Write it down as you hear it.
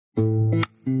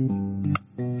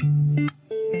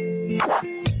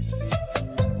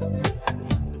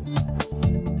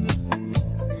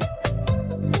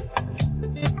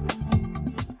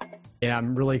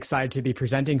I'm really excited to be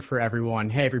presenting for everyone.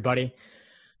 Hey, everybody.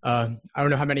 I don't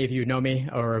know how many of you know me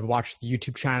or have watched the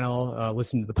YouTube channel,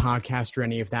 listened to the podcast or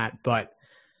any of that, but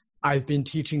I've been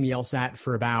teaching the LSAT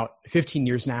for about 15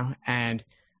 years now, and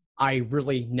I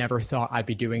really never thought I'd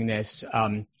be doing this.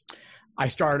 I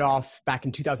started off back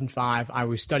in 2005. I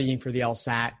was studying for the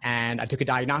LSAT, and I took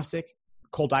a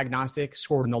cold diagnostic,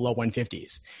 scored in the low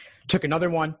 150s. Took another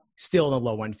one, still in the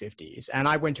low 150s. And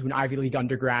I went to an Ivy League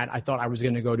undergrad. I thought I was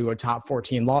going to go to a top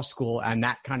 14 law school, and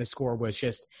that kind of score was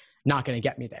just not going to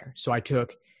get me there. So I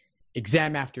took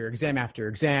exam after exam after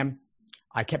exam.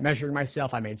 I kept measuring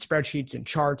myself. I made spreadsheets and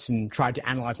charts and tried to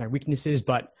analyze my weaknesses,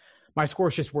 but my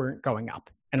scores just weren't going up.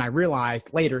 And I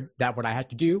realized later that what I had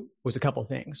to do was a couple of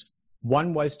things.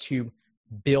 One was to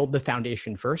build the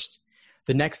foundation first.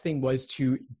 The next thing was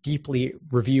to deeply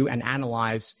review and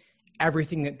analyze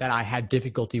everything that I had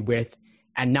difficulty with,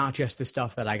 and not just the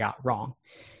stuff that I got wrong.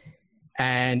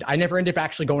 And I never ended up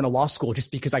actually going to law school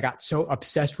just because I got so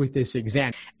obsessed with this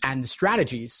exam. And the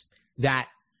strategies that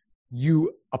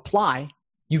you apply,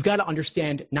 you've got to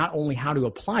understand not only how to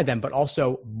apply them, but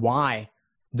also why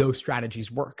those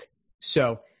strategies work.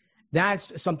 So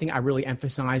that's something I really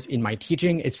emphasize in my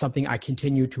teaching. It's something I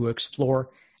continue to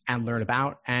explore and learn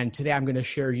about. And today I'm going to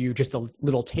share you just a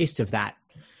little taste of that.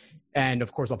 And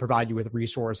of course, I'll provide you with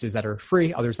resources that are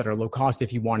free, others that are low cost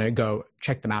if you want to go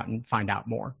check them out and find out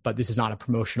more. But this is not a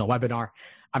promotional webinar.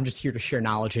 I'm just here to share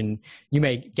knowledge, and you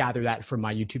may gather that from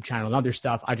my YouTube channel and other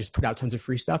stuff. I just put out tons of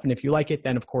free stuff. And if you like it,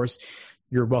 then of course,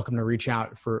 you're welcome to reach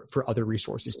out for other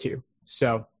resources too.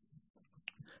 So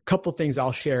a couple of things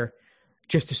I'll share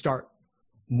just to start.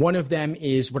 One of them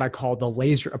is what I call the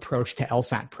LASER approach to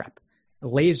LSAT prep.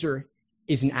 LASER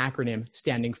is an acronym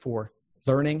standing for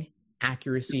Learning,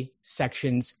 Accuracy,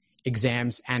 Sections,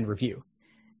 Exams, and Review.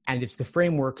 And it's the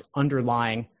framework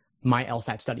underlying my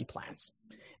LSAT study plans.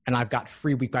 And I've got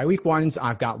free week-by-week ones.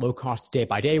 I've got low-cost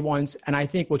day-by-day ones. And I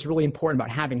think what's really important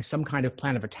about having some kind of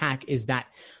plan of attack is that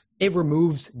it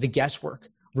removes the guesswork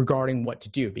regarding what to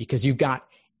do, because you've got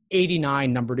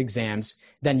 89 numbered exams.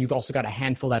 Then you've also got a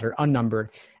handful that are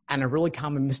unnumbered. And a really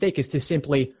common mistake is to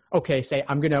simply, say,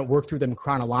 I'm going to work through them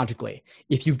chronologically.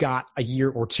 If you've got a year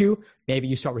or two, maybe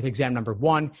you start with exam number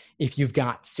 1. If you've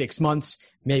got 6 months,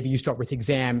 maybe you start with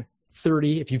exam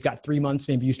 30. If you've got 3 months,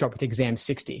 maybe you start with exam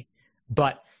 60.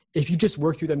 But if you just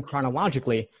work through them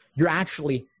chronologically, you're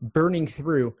actually burning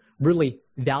through really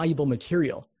valuable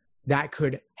material that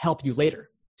could help you later.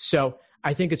 So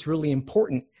I think it's really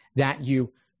important that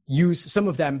you use some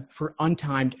of them for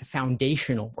untimed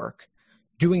foundational work,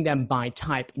 doing them by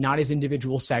type, not as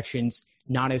individual sections,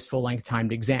 not as full-length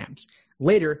timed exams.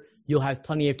 Later, you'll have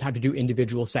plenty of time to do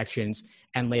individual sections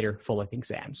and later full-length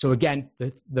exams. So again,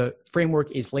 the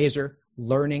framework is LASER: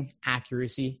 Learning,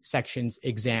 Accuracy, Sections,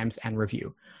 Exams, and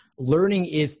Review. Learning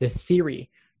is the theory.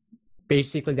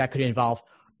 Basically, that could involve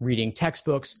reading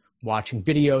textbooks, watching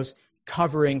videos,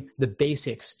 covering the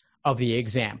basics of the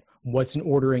exam. What's an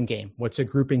ordering game? What's a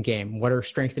grouping game? What are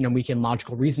strength and weakened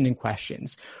logical reasoning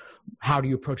questions? How do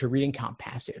you approach a reading comp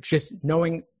passage? Just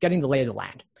getting the lay of the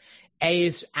land. A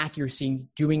is accuracy,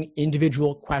 doing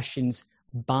individual questions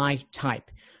by type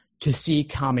to see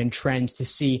common trends, to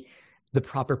see the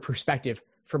proper perspective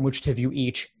from which to view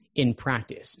each in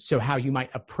practice. So how you might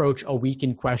approach a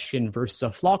weakened question versus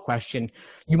a flaw question.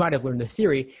 You might have learned the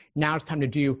theory. Now it's time to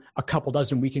do a couple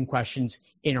dozen weakened questions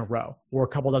in a row, or a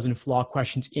couple dozen flaw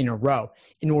questions in a row,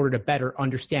 in order to better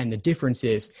understand the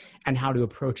differences and how to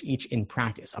approach each in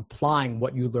practice, applying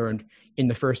what you learned in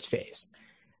the first phase.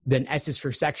 Then S is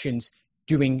for sections,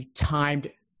 doing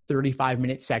timed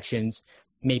 35-minute sections,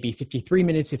 maybe 53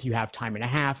 minutes if you have time and a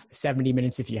half, 70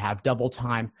 minutes if you have double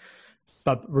time.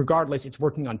 But regardless, it's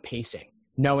working on pacing,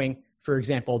 knowing, for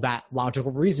example, that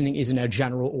logical reasoning is in a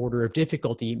general order of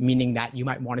difficulty, meaning that you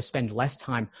might want to spend less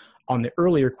time on the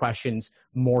earlier questions,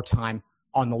 more time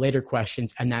on the later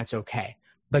questions, and that's okay.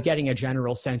 But getting a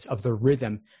general sense of the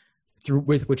rhythm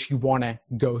with which you want to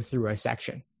go through a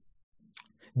section.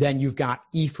 Then you've got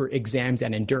E for exams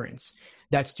and endurance.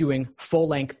 That's doing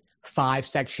full-length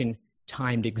 5-section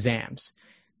timed exams.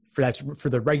 For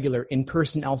the regular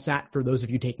in-person LSAT, for those of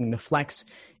you taking the Flex,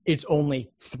 it's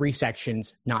only 3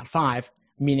 sections, not 5,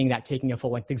 meaning that taking a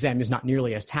full-length exam is not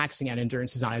nearly as taxing and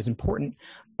endurance is not as important.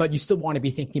 But you still want to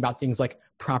be thinking about things like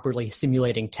properly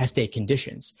simulating test day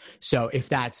conditions. So if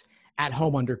that's at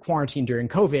home under quarantine during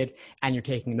COVID and you're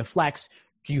taking the Flex,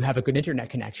 do you have a good internet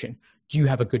connection? Do you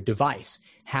have a good device?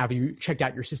 Have you checked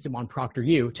out your system on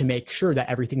ProctorU to make sure that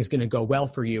everything is going to go well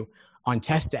for you on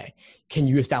test day? Can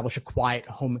you establish a quiet,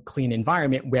 home, clean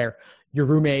environment where your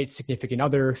roommate, significant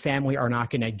other, family are not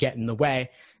going to get in the way.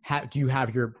 Do you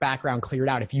have your background cleared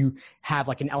out? If you have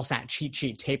like an LSAT cheat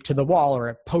sheet taped to the wall or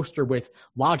a poster with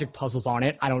logic puzzles on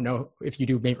it, I don't know if you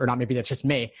do or not, maybe that's just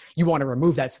me. You want to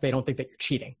remove that so they don't think that you're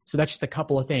cheating. So that's just a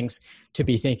couple of things to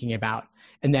be thinking about.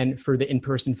 And then for the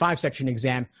in-person 5-section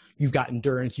exam, you've got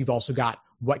endurance. You've also got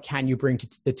what can you bring to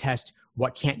the test?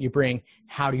 What can't you bring?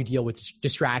 How do you deal with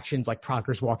distractions like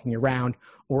proctors walking around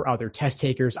or other test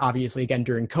takers? Obviously, again,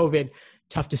 during COVID,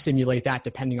 tough to simulate that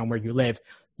depending on where you live.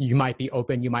 You might be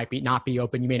open, you might not be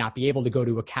open. You may not be able to go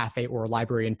to a cafe or a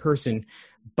library in person.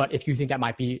 But if you think that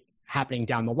might be happening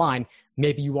down the line,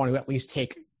 maybe you want to at least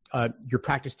take your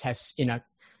practice tests in an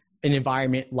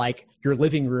environment like your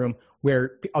living room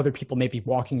where other people may be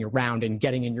walking around and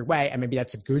getting in your way. And maybe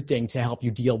that's a good thing to help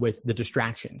you deal with the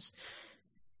distractions.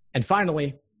 And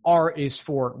finally, R is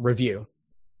for review.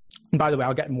 And by the way,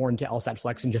 I'll get more into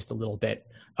LSAT-Flex in just a little bit.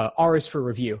 R is for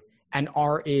review. And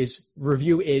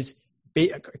review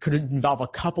could involve a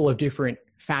couple of different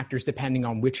factors depending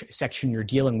on which section you're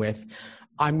dealing with.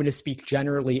 I'm going to speak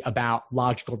generally about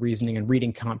logical reasoning and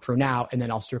reading comp for now, and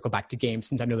then I'll circle back to games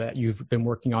since I know that you've been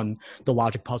working on the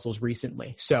logic puzzles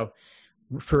recently. So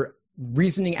for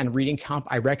reasoning and reading comp,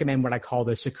 I recommend what I call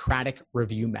the Socratic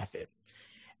review method.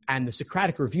 And the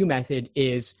Socratic review method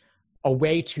is a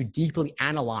way to deeply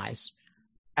analyze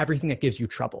everything that gives you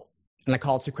trouble. And I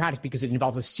call it Socratic because it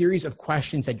involves a series of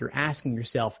questions that you're asking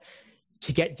yourself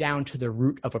to get down to the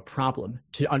root of a problem,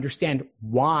 to understand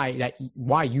why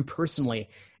you personally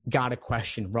got a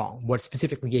question wrong, what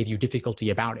specifically gave you difficulty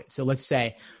about it. So let's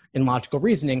say in logical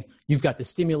reasoning, you've got the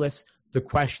stimulus, the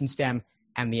question stem,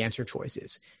 and the answer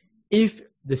choices. If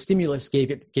the stimulus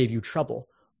gave you trouble,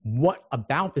 what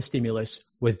about the stimulus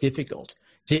was difficult?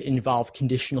 Did it involve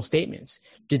conditional statements?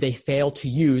 Did they fail to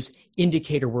use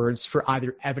indicator words for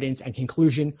either evidence and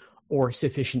conclusion or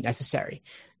sufficient necessary?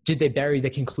 Did they bury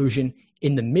the conclusion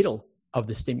in the middle of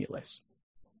the stimulus?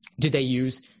 Did they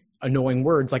use annoying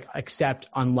words like except,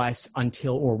 unless,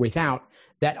 until, or without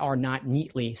that are not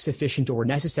neatly sufficient or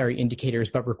necessary indicators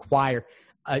but require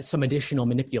some additional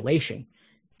manipulation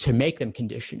to make them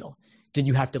conditional? Did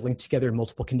you have to link together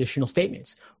multiple conditional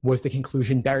statements? Was the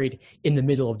conclusion buried in the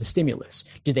middle of the stimulus?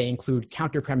 Did they include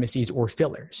counter premises or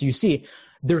filler? So you see,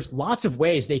 there's lots of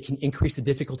ways they can increase the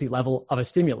difficulty level of a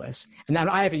stimulus. And now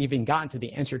I haven't even gotten to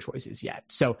the answer choices yet.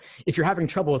 So if you're having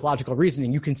trouble with logical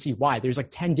reasoning, you can see why. There's like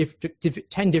 10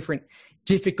 different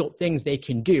difficult things they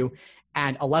can do.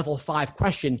 And a level 5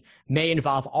 question may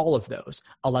involve all of those.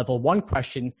 A level 1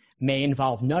 question may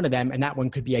involve none of them. And that one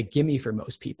could be a gimme for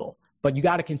most people. But you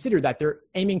got to consider that they're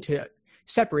aiming to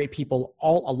separate people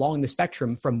all along the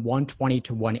spectrum from 120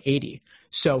 to 180.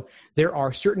 So there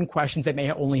are certain questions that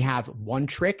may only have one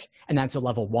trick, and that's a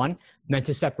level 1, meant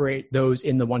to separate those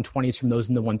in the 120s from those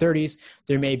in the 130s.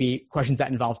 There may be questions that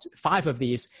involve 5 of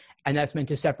these, and that's meant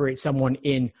to separate someone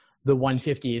in the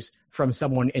 150s from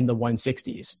someone in the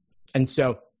 160s. And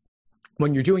so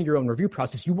when you're doing your own review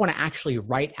process, you want to actually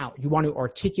write out, you want to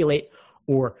articulate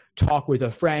or talk with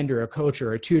a friend or a coach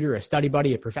or a tutor, a study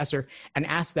buddy, a professor, and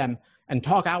ask them and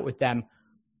talk out with them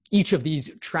each of these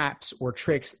traps or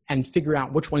tricks and figure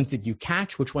out which ones did you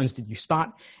catch, which ones did you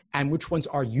spot, and which ones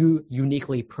are you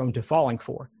uniquely prone to falling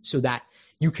for so that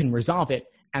you can resolve it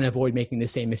and avoid making the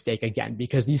same mistake again,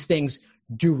 because these things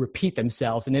do repeat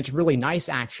themselves. And it's really nice,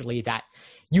 actually, that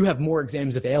you have more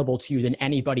exams available to you than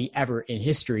anybody ever in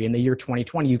history. In the year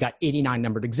 2020, you got 89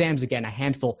 numbered exams, again, a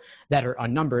handful that are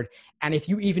unnumbered. And if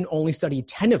you even only studied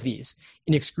 10 of these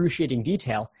in excruciating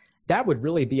detail, that would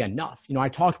really be enough. You know, I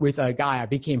talked with a guy, I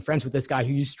became friends with this guy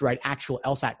who used to write actual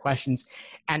LSAT questions,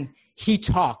 and he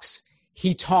talks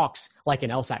like an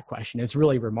LSAT question. It's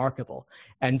really remarkable.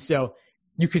 And so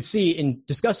you could see in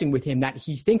discussing with him that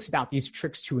he thinks about these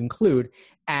tricks to include,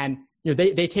 and you know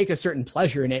they take a certain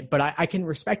pleasure in it, but I can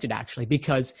respect it actually,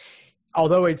 because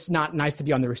although it's not nice to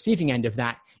be on the receiving end of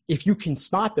that, if you can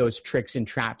spot those tricks and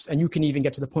traps, and you can even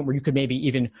get to the point where you could maybe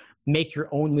even make your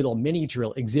own little mini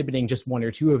drill exhibiting just 1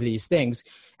 or 2 of these things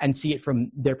and see it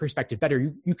from their perspective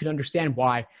better, you can understand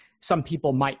why some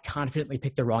people might confidently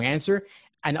pick the wrong answer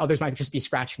and others might just be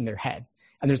scratching their head.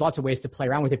 And there's lots of ways to play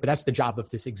around with it, but that's the job of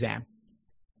this exam.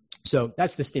 So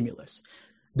that's the stimulus.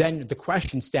 Then the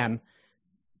question stem,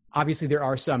 obviously there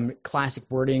are some classic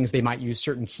wordings. They might use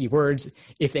certain keywords.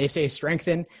 If they say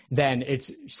strengthen, then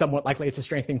it's somewhat likely it's a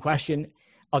strengthening question.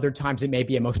 Other times it may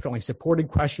be a most strongly supported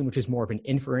question, which is more of an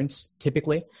inference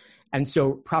typically. And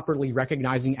so properly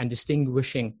recognizing and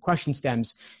distinguishing question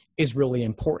stems is really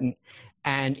important.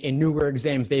 And in newer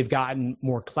exams, they've gotten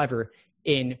more clever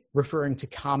in referring to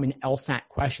common LSAT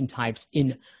question types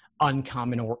in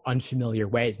uncommon or unfamiliar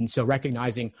ways. And so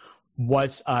recognizing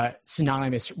what's a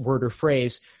synonymous word or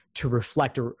phrase to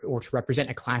reflect or to represent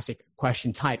a classic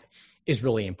question type is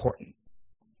really important.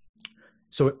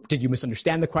 So did you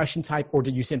misunderstand the question type, or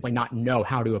did you simply not know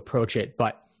how to approach it?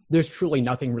 But there's truly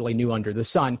nothing really new under the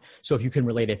sun. So if you can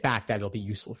relate it back, that'll be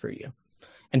useful for you.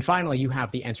 And finally, you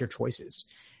have the answer choices.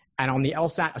 And on the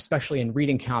LSAT, especially in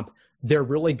reading comp, they're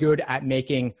really good at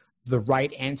making the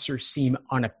right answer seem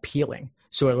unappealing.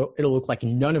 So it'll look like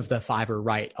none of the 5 are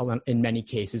right in many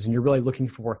cases. And you're really looking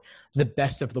for the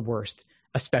best of the worst,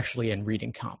 especially in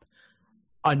reading comp.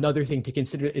 Another thing to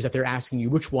consider is that they're asking you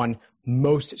which one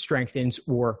most strengthens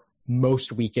or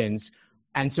most weakens.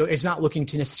 And so it's not looking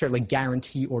to necessarily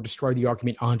guarantee or destroy the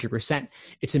argument 100%.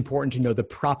 It's important to know the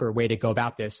proper way to go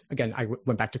about this. Again, I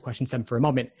went back to question 7 for a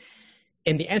moment.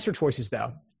 In the answer choices,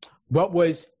 though, what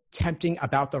was tempting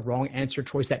about the wrong answer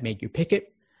choice that made you pick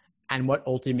it, and what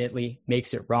ultimately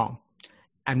makes it wrong?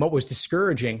 And what was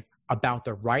discouraging about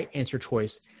the right answer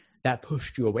choice that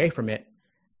pushed you away from it,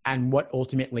 and what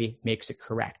ultimately makes it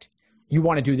correct? You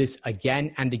want to do this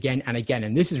again and again and again.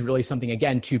 And this is really something,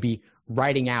 again, to be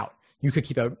writing out. You could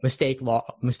keep a mistake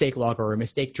log or a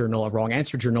mistake journal, a wrong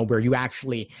answer journal, where you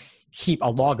actually keep a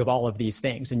log of all of these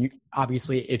things. And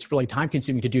obviously, it's really time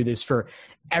consuming to do this for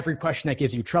every question that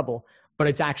gives you trouble, but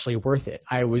it's actually worth it.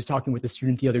 I was talking with a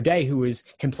student the other day who was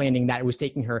complaining that it was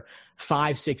taking her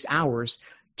 5-6 hours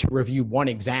to review one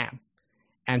exam.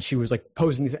 And she was like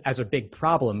posing this as a big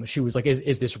problem. She was like,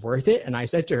 is this worth it? And I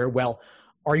said to her, well,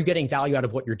 are you getting value out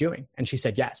of what you're doing? And she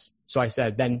said, yes. So I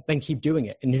said, then keep doing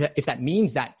it. And if that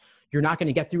means that you're not going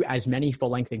to get through as many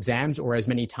full-length exams or as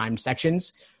many timed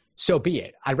sections, so be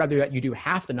it. I'd rather that you do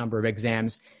half the number of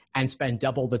exams and spend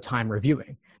double the time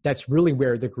reviewing. That's really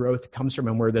where the growth comes from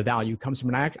and where the value comes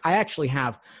from. And I actually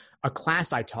have a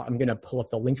class I taught. I'm going to pull up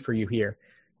the link for you here,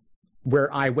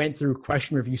 where I went through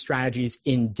question review strategies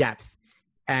in depth.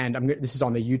 And this is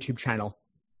on the YouTube channel.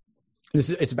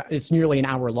 It's nearly an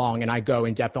hour long, and I go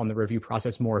in depth on the review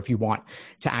process more if you want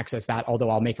to access that, although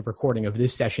I'll make a recording of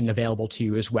this session available to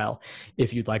you as well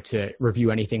if you'd like to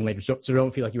review anything later. So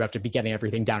don't feel like you have to be getting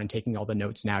everything down and taking all the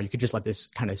notes now. You could just let this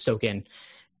kind of soak in,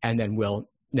 and then we'll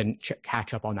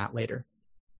catch up on that later.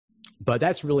 But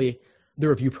that's really the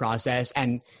review process.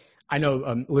 And I know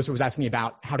Alyssa was asking me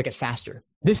about how to get faster.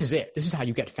 This is it. This is how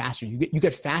you get faster. You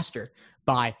get faster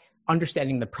by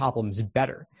understanding the problems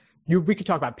better. We could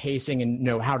talk about pacing and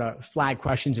know how to flag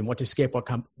questions and what to skip,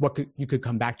 you could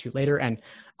come back to later, and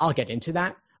I'll get into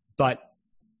that. But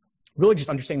really just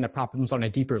understanding the problems on a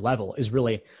deeper level is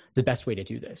really the best way to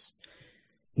do this.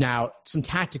 Now, some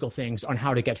tactical things on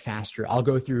how to get faster. I'll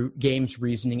go through games,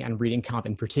 reasoning, and reading comp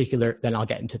in particular, then I'll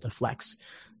get into the flex.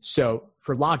 So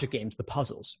for logic games, the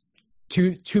puzzles,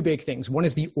 two big things. One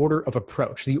is the order of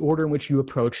approach, the order in which you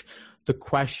approach the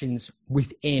questions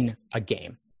within a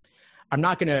game. I'm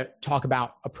not going to talk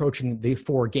about approaching the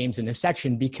 4 games in a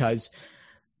section because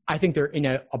I think they're in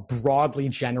a broadly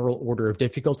general order of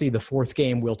difficulty. The 4th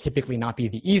game will typically not be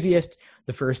the easiest.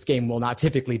 The 1st game will not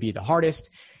typically be the hardest.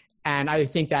 And I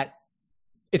think that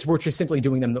it's worth just simply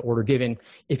doing them in the order given.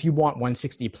 If you want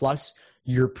 160 plus,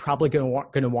 you're probably going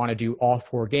to want to do all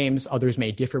 4 games. Others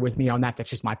may differ with me on that. That's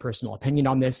just my personal opinion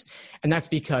on this. And that's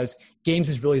because games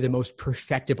is really the most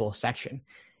perfectible section.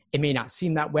 It may not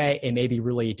seem that way. It may be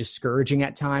really discouraging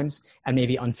at times and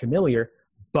maybe unfamiliar,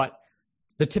 but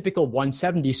the typical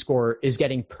 170 score is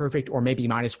getting perfect or maybe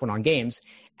 -1 on games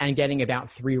and getting about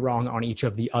 3 wrong on each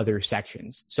of the other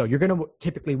sections. So you're going to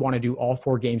typically want to do all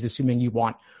 4 games, assuming you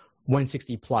want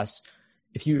 160 plus.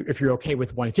 If you're okay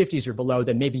with 150s or below,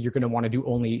 then maybe you're going to want to do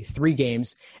only 3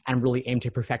 games and really aim to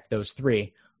perfect those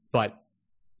 3. But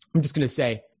I'm just going to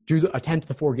say, attend to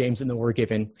the 4 games in the order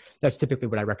given. That's typically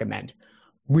what I recommend.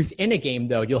 Within a game,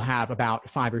 though, you'll have about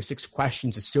 5 or 6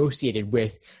 questions associated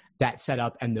with that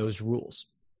setup and those rules.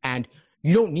 And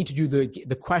you don't need to do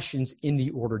the questions in the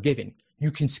order given.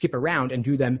 You can skip around and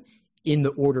do them in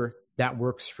the order that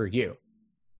works for you.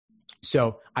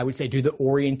 So I would say do the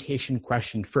orientation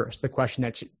question first, the question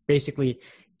that basically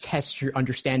tests your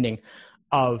understanding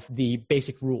of the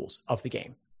basic rules of the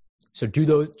game. So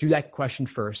do that question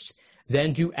first.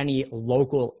 Then do any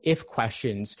local if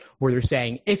questions where they're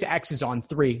saying, if X is on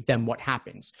 3, then what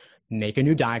happens? Make a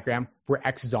new diagram where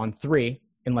X is on 3,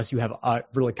 unless you have a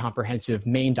really comprehensive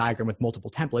main diagram with multiple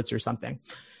templates or something.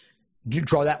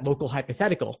 Draw that local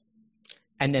hypothetical.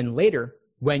 And then later,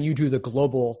 when you do the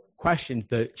global questions,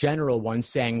 the general ones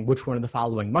saying which one of the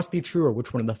following must be true or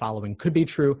which one of the following could be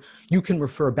true, you can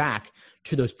refer back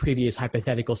to those previous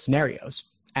hypothetical scenarios.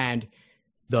 And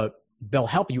they'll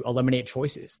help you eliminate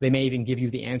choices. They may even give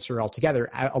you the answer altogether,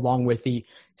 along with the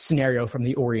scenario from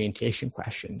the orientation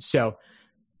question. So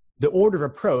The order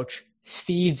of approach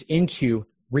feeds into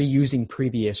reusing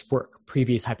previous work,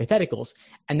 previous hypotheticals,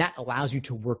 and that allows you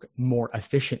to work more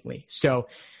efficiently. So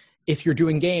if you're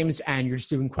doing games and you're just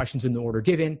doing questions in the order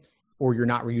given, or you're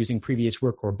not reusing previous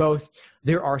work or both,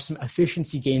 there are some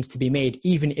efficiency gains to be made,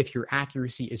 even if your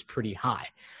accuracy is pretty high.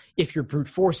 If you're brute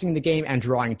forcing the game and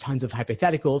drawing tons of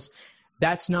hypotheticals,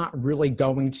 that's not really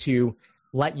going to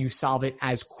let you solve it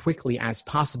as quickly as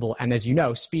possible. And as you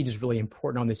know, speed is really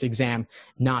important on this exam,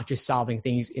 not just solving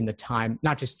things in the time,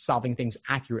 not just solving things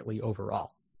accurately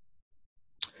overall.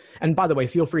 And by the way,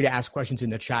 feel free to ask questions in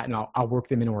the chat and I'll work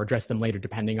them in or address them later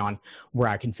depending on where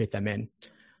I can fit them in.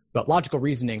 But logical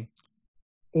reasoning,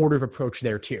 order of approach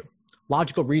there too.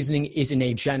 Logical reasoning is in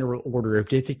a general order of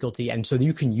difficulty, and so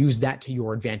you can use that to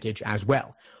your advantage as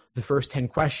well. The first 10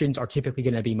 questions are typically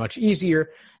going to be much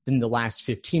easier than the last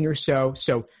 15 or so.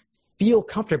 So feel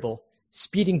comfortable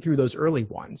speeding through those early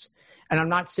ones. And I'm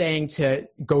not saying to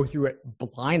go through it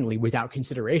blindly without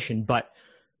consideration, but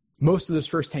most of those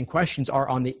first 10 questions are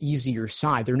on the easier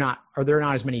side. There are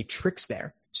not as many tricks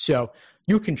there. So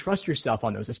you can trust yourself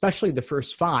on those, especially the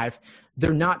first 5.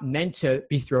 They're not meant to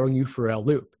be throwing you for a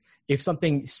loop. If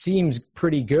something seems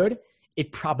pretty good,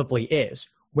 it probably is.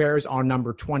 Whereas on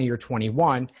number 20 or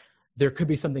 21, there could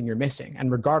be something you're missing. And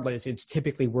regardless, it's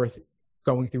typically worth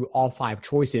going through all 5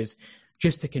 choices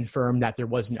just to confirm that there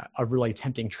wasn't a really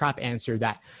tempting trap answer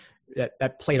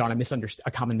that played on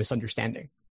a common misunderstanding.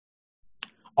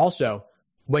 Also,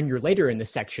 when you're later in the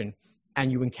section and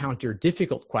you encounter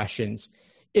difficult questions,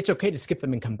 it's okay to skip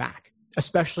them and come back,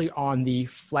 especially on the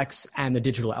Flex and the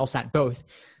digital LSAT both.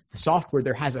 The software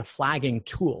there has a flagging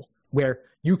tool where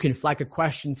you can flag a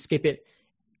question, skip it,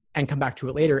 and come back to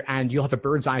it later, and you'll have a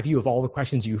bird's eye view of all the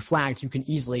questions you flagged. You can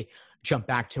easily jump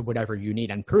back to whatever you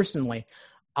need. And personally,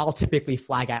 I'll typically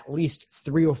flag at least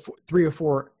three or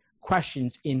four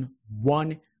questions in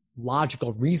one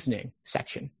logical reasoning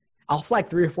section. I'll flag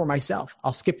 3 or 4 myself.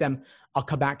 I'll skip them. I'll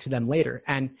come back to them later.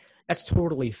 And that's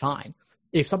totally fine.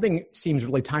 If something seems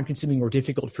really time-consuming or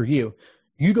difficult for you,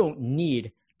 you don't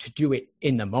need to do it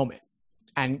in the moment.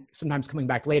 And sometimes coming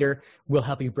back later will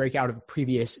help you break out of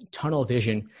previous tunnel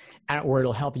vision, or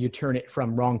it'll help you turn it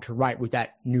from wrong to right with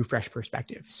that new, fresh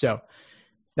perspective. So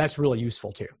that's really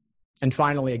useful too. And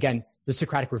finally, again, the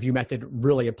Socratic review method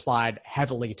really applied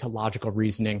heavily to logical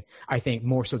reasoning, I think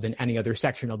more so than any other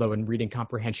section, although in reading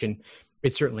comprehension,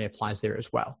 it certainly applies there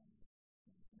as well.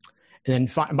 And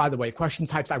then, by the way, question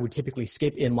types I would typically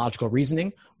skip in logical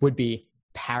reasoning would be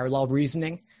parallel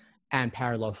reasoning and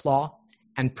parallel flaw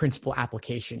and principal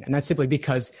application. And that's simply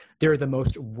because they're the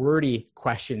most wordy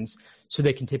questions, so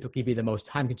they can typically be the most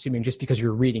time-consuming just because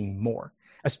you're reading more,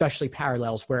 especially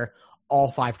parallels where all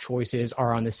 5 choices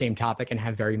are on the same topic and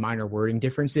have very minor wording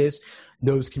differences.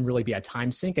 Those can really be a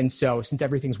time sink. And so since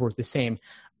everything's worth the same,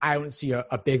 I don't see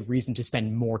a big reason to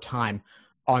spend more time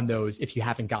on those if you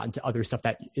haven't gotten to other stuff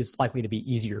that is likely to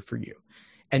be easier for you.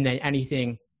 And then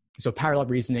anything, so parallel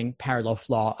reasoning, parallel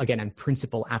flaw, again, and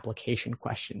principal application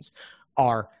questions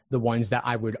are the ones that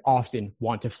I would often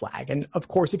want to flag. And of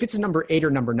course, if it's a number 8 or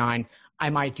number 9, I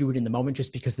might do it in the moment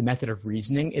just because the method of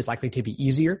reasoning is likely to be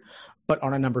easier. But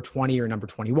on a number 20 or number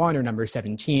 21 or number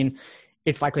 17,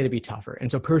 it's likely to be tougher.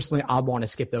 And so personally, I'll want to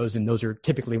skip those. And those are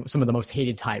typically some of the most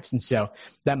hated types. And so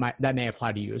that may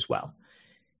apply to you as well.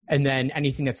 And then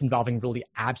anything that's involving really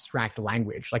abstract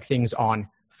language, like things on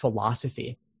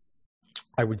philosophy,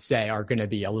 I would say are going to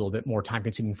be a little bit more time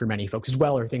consuming for many folks as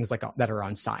well, or things like that are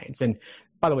on science. And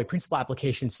by the way, principal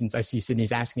application, since I see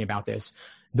Sydney's asking about this,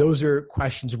 those are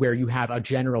questions where you have a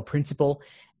general principle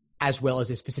as well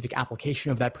as a specific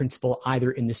application of that principle,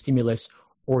 either in the stimulus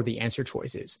or the answer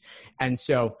choices. And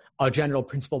so a general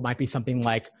principle might be something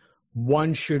like,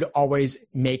 one should always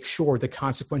make sure the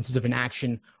consequences of an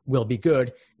action will be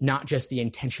good, not just the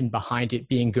intention behind it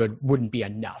being good wouldn't be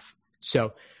enough.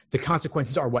 So the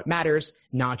consequences are what matters,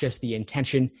 not just the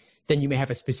intention. Then you may have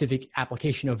a specific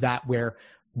application of that where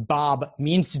Bob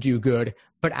means to do good,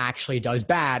 but actually does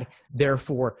bad.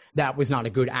 Therefore, that was not a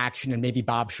good action, and maybe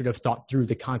Bob should have thought through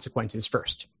the consequences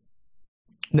first.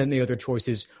 And then the other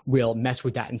choices will mess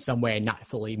with that in some way and not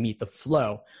fully meet the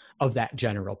flow of that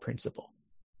general principle.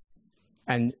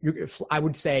 And I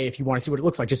would say if you want to see what it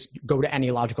looks like, just go to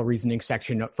any logical reasoning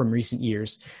section from recent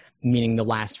years, meaning the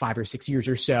last 5 or 6 years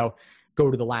or so. Go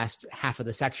to the last half of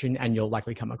the section and you'll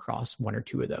likely come across 1 or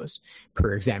 2 of those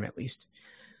per exam at least.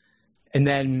 And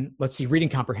then let's see, reading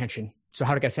comprehension. So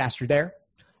how to get faster there.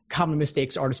 Common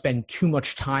mistakes are to spend too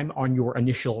much time on your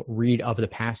initial read of the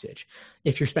passage.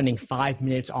 If you're spending 5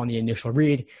 minutes on the initial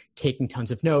read, taking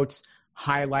tons of notes,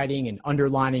 highlighting and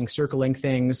underlining, circling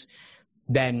things,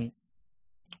 then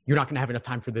you're not going to have enough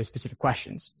time for the specific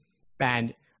questions.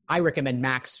 And I recommend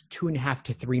max 2.5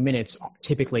 to 3 minutes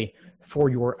typically for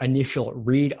your initial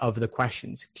read of the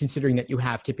questions, considering that you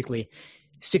have typically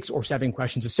 6 or 7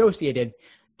 questions associated.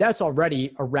 That's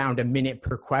already around a minute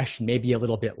per question, maybe a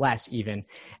little bit less even.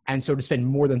 And so to spend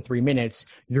more than 3 minutes,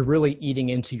 you're really eating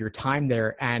into your time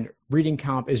there. And reading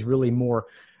comp is really more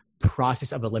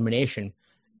process of elimination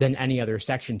than any other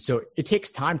section. So it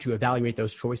takes time to evaluate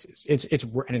those choices. It's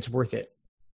worth it.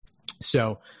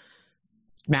 So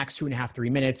max 2.5, 3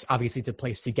 minutes. Obviously, it's a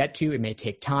place to get to. It may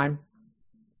take time.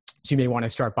 So you may want to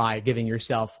start by giving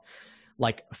yourself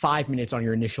like 5 minutes on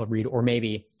your initial read, or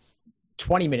maybe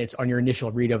 20 minutes on your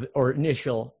initial read of or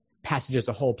initial passage as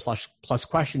a whole plus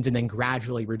questions, and then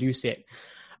gradually reduce it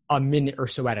a minute or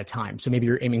so at a time. So maybe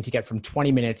you're aiming to get from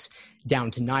 20 minutes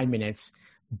down to 9 minutes.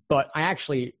 But I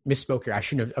actually misspoke here. I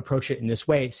shouldn't have approached it in this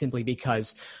way, simply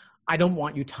because I don't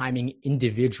want you timing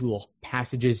individual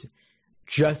passages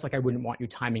just like I wouldn't want you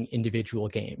timing individual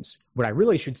games. What I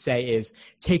really should say is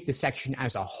take the section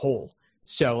as a whole.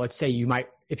 So let's say you might,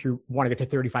 if you want to get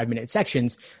to 35-minute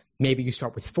sections, maybe you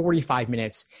start with 45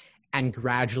 minutes and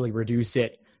gradually reduce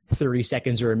it 30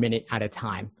 seconds or a minute at a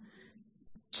time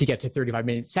to get to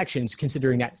 35-minute sections,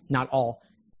 considering that not all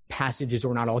passages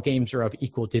or not all games are of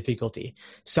equal difficulty.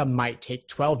 Some might take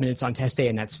 12 minutes on test day,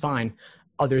 and that's fine.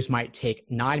 Others might take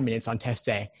 9 minutes on test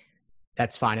day.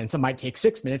 That's fine. And some might take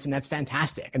 6 minutes, and that's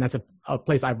fantastic. And that's a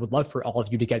place I would love for all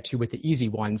of you to get to with the easy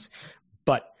ones,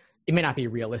 but it may not be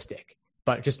realistic.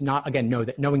 But just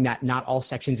knowing that not all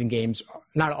sections in games,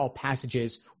 not all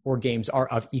passages or games are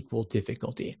of equal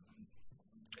difficulty.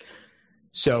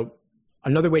 So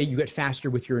another way you get faster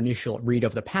with your initial read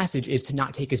of the passage is to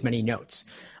not take as many notes.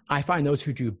 I find those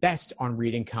who do best on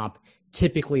reading comp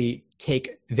typically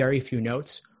take very few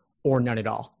notes or none at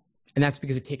all. And that's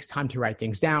because it takes time to write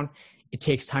things down. It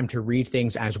takes time to read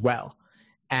things as well.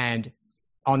 And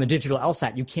on the digital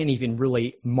LSAT, you can't even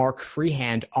really mark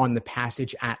freehand on the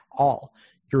passage at all.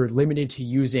 You're limited to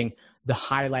using the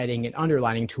highlighting and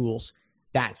underlining tools.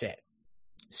 That's it.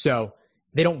 So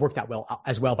they don't work that well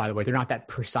as well, by the way. They're not that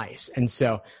precise. And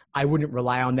so I wouldn't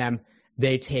rely on them.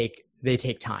 They take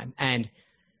time. And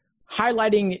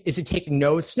highlighting, is it taking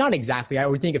notes? Not exactly. I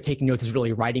would think of taking notes as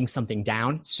really writing something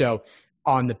down. So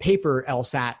on the paper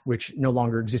LSAT, which no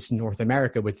longer exists in North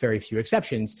America with very few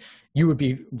exceptions, you would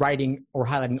be writing or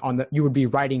highlighting you would be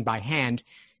writing by hand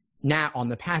now on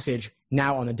the passage.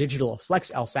 Now on the digital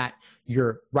Flex LSAT,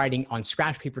 you're writing on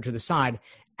scratch paper to the side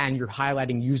and you're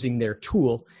highlighting using their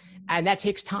tool. And that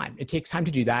takes time. It takes time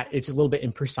to do that. It's a little bit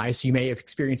imprecise. You may have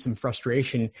experienced some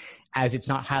frustration as it's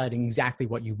not highlighting exactly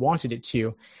what you wanted it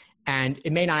to. And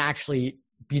it may not actually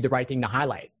be the right thing to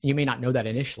highlight. You may not know that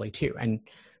initially too. And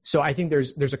so I think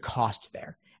there's a cost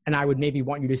there. And I would maybe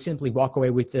want you to simply walk away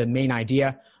with the main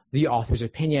idea, the author's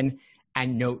opinion,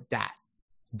 and note that.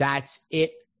 That's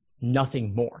it,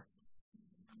 nothing more.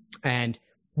 And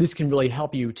this can really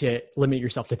help you to limit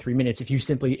yourself to 3 minutes if you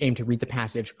simply aim to read the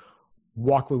passage,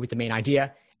 walk away with the main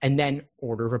idea, and then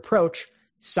order of approach,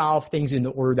 solve things in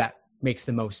the order that makes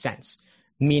the most sense.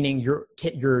 Meaning you're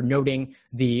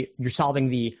solving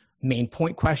the main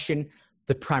point question,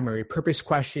 the primary purpose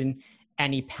question,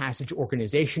 any passage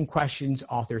organization questions,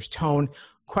 author's tone,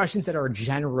 questions that are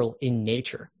general in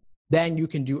nature. Then you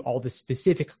can do all the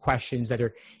specific questions that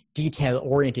are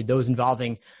detail-oriented, those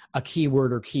involving a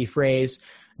keyword or key phrase,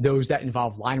 those that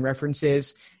involve line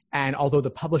references. And although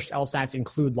the published LSATs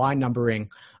include line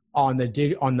numbering on the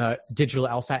digital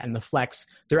LSAT and the Flex,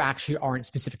 there actually aren't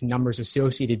specific numbers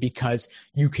associated because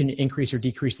you can increase or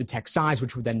decrease the text size,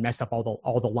 which would then mess up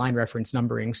all the line reference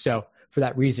numbering. So for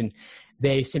that reason,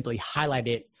 they simply highlight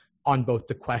it on both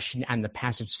the question and the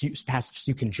passage so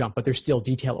you can jump, but they're still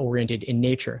detail-oriented in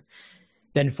nature.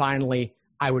 Then finally,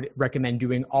 I would recommend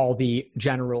doing all the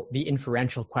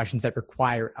inferential questions that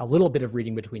require a little bit of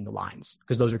reading between the lines,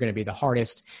 because those are going to be the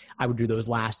hardest. I would do those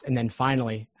last. And then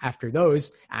finally, after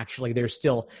those, actually, there's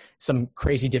still some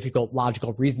crazy difficult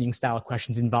logical reasoning style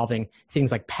questions involving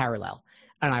things like parallel.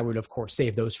 And I would, of course,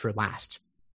 save those for last.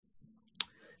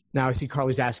 Now, I see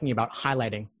Carly's asking about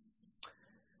highlighting.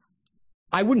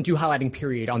 I wouldn't do highlighting,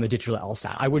 period, on the digital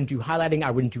LSAT. I wouldn't do highlighting.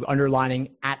 I wouldn't do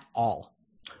underlining at all.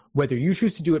 Whether you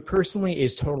choose to do it personally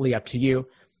is totally up to you.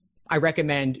 I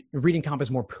recommend reading comp is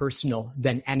more personal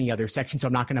than any other section, so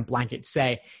I'm not going to blanket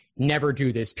say, never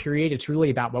do this, period. It's really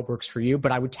about what works for you,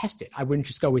 but I would test it. I wouldn't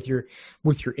just go with your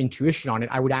intuition on it.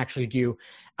 I would actually do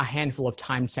a handful of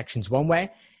timed sections one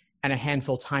way and a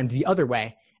handful timed the other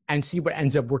way and see what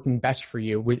ends up working best for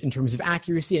you in terms of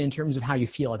accuracy and in terms of how you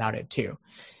feel about it too,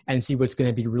 and see what's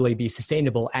going to really be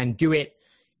sustainable, and do it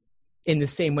in the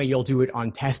same way you'll do it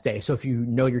on test day. So if you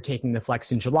know you're taking the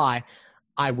Flex in July,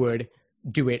 I would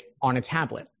do it on a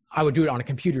tablet. I would do it on a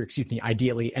computer,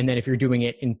 ideally. And then if you're doing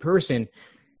it in person,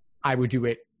 I would do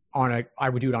it on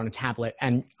a tablet.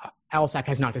 And LSAC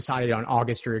has not decided on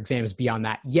August or exams beyond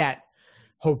that yet.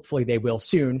 Hopefully they will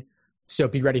soon. So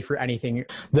be ready for anything.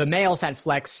 The May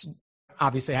LSAT-Flex,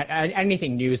 obviously,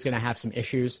 anything new is going to have some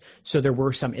issues. So there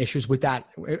were some issues with that,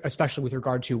 especially with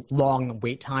regard to long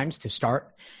wait times to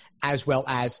start, as well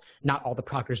as not all the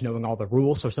proctors knowing all the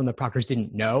rules. So some of the proctors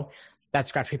didn't know that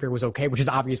scratch paper was okay, which is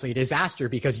obviously a disaster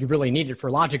because you really need it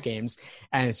for logic games.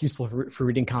 And it's useful for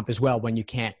reading comp as well when you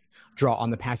can't draw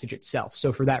on the passage itself.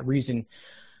 So for that reason,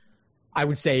 I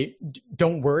would say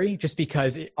don't worry, just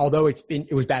because although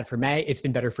it was bad for May, it's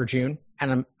been better for June,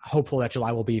 and I'm hopeful that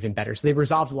July will be even better. So they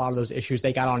resolved a lot of those issues.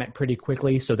 They got on it pretty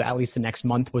quickly, so that at least the next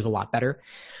month was a lot better.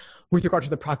 With regard to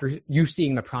the proctor, you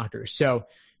seeing the proctor. So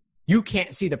you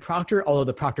can't see the proctor, although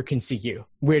the proctor can see you,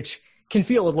 which can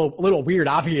feel a little weird,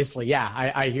 obviously. Yeah,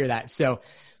 I hear that. So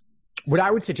what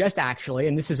I would suggest actually,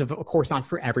 and this is of course not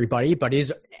for everybody, but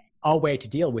is a way to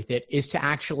deal with it, is to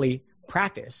actually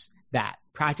practice that.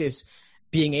 Practice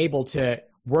being able to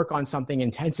work on something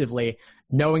intensively,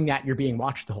 knowing that you're being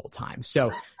watched the whole time.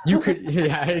 So you could,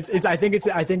 yeah, I think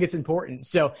it's important.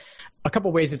 So a couple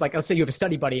of ways is like, let's say you have a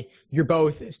study buddy, you're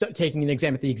both taking an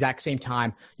exam at the exact same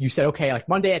time. You said, okay, like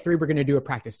Monday at 3, we're going to do a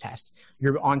practice test.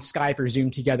 You're on Skype or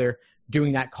Zoom together,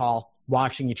 doing that call,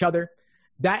 watching each other.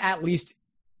 That at least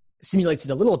simulates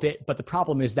it a little bit. But the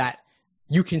problem is that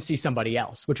you can see somebody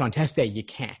else, which on test day you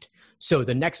can't. So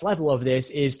the next level of this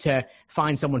is to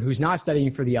find someone who's not studying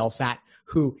for the LSAT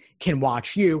who can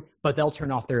watch you, but they'll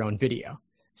turn off their own video.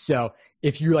 So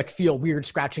if you like feel weird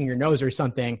scratching your nose or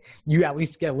something, you at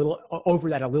least get a little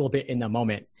over that a little bit in the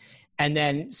moment. And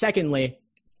then secondly,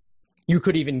 you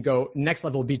could even go, next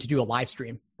level would be to do a live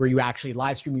stream where you actually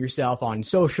live stream yourself on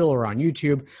social or on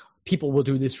YouTube. People will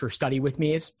do this for study with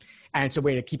me's. And it's a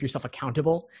way to keep yourself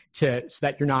accountable so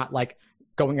that you're not like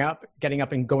getting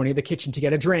up and going to the kitchen to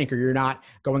get a drink, or you're not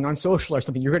going on social or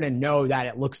something. You're going to know that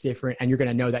it looks different, and you're going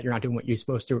to know that you're not doing what we're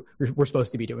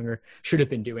supposed to be doing or should have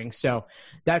been doing. So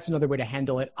that's another way to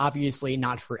handle it. Obviously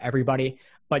not for everybody,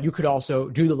 but you could also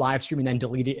do the live stream and then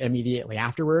delete it immediately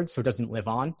afterwards so it doesn't live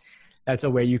on. That's a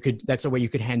way you could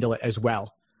handle it as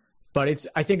well. But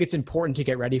I think it's important to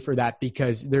get ready for that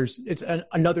because it's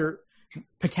another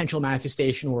potential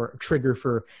manifestation or trigger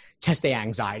for test day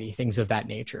anxiety, things of that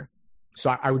nature. So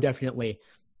I would definitely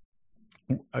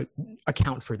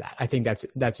account for that. I think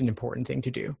that's an important thing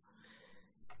to do.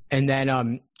 And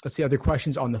then let's see other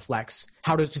questions on the Flex.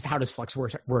 How does Flex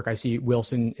work? I see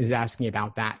Wilson is asking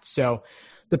about that. So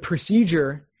the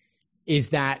procedure is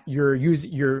that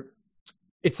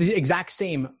it's the exact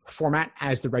same format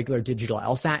as the regular digital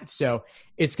LSAT. So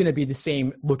it's going to be the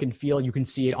same look and feel. You can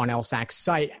see it on LSAC's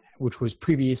site, which was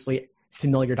previously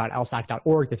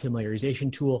familiar.lsac.org, the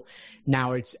familiarization tool.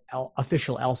 Now it's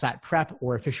official LSAT Prep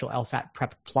or official LSAT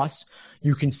Prep Plus.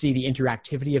 You can see the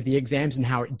interactivity of the exams and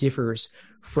how it differs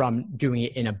from doing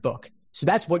it in a book. So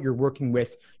that's what you're working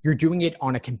with. You're doing it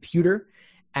on a computer.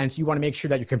 And so you want to make sure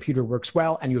that your computer works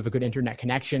well and you have a good internet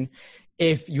connection.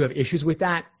 If you have issues with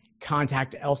that,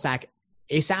 contact LSAC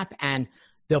ASAP and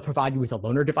they'll provide you with a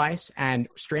loaner device. And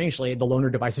strangely, the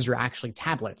loaner devices are actually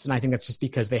tablets. And I think that's just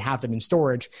because they have them in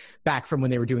storage back from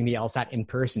when they were doing the LSAT in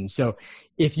person. So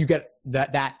if you get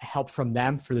that help from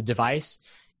them for the device,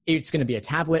 it's going to be a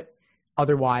tablet.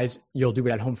 Otherwise, you'll do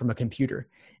it at home from a computer.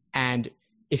 And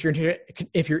if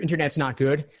your internet's not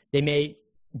good, they may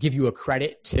give you a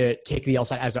credit to take the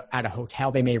LSAT at a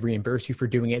hotel. They may reimburse you for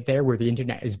doing it there where the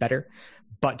internet is better.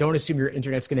 But don't assume your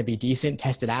internet's going to be decent.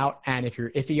 Test it out. And if you're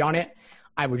iffy on it,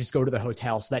 I would just go to the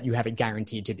hotel so that you have it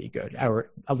guaranteed to be good,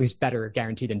 or at least better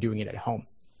guaranteed than doing it at home.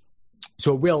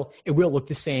 So it will look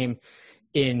the same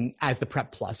as the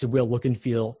Prep Plus. It will look and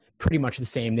feel pretty much the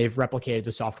same. They've replicated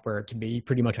the software to be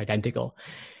pretty much identical.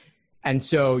 And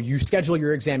so you schedule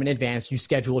your exam in advance. You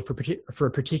schedule it for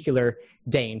a particular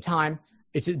day and time.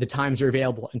 The times are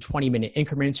available in 20-minute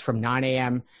increments from 9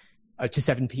 a.m. To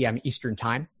 7 p.m. Eastern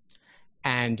time.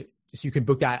 And so you can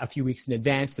book that a few weeks in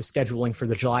advance. The scheduling for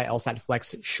the July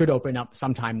LSAT-Flex should open up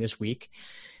sometime this week.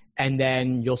 And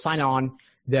then you'll sign on.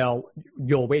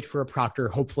 You'll wait for a proctor,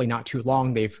 hopefully not too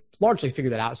long. They've largely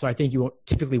figured that out. So I think you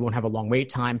typically won't have a long wait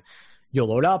time. You'll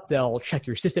load up. They'll check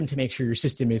your system to make sure your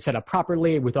system is set up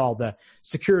properly with all the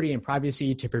security and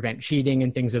privacy to prevent cheating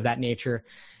and things of that nature.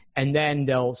 And then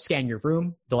they'll scan your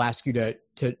room. They'll ask you to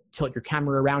tilt your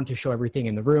camera around to show everything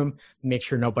in the room, make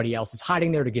sure nobody else is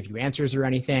hiding there to give you answers or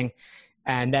anything.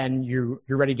 And then you're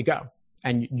ready to go.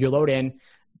 And you load in.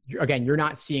 Again, you're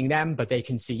not seeing them, but they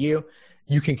can see you.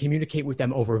 You can communicate with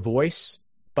them over voice,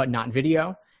 but not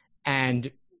video.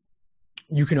 And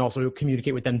you can also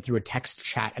communicate with them through a text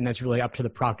chat, and that's really up to the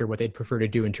proctor what they'd prefer to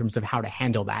do in terms of how to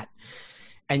handle that.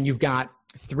 And you've got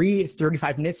 3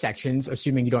 35-minute sections,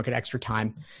 assuming you don't get extra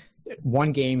time,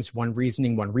 1 games, 1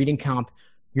 reasoning, 1 reading comp.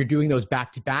 You're doing those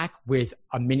back to back with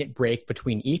a minute break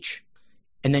between each,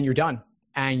 and then you're done.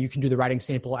 And you can do the writing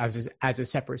sample as a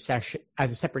separate session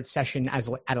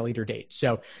at a later date.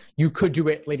 So you could do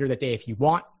it later that day if you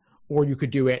want, or you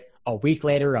could do it a week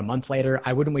later, a month later.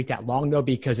 I wouldn't wait that long though,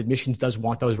 because admissions does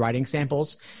want those writing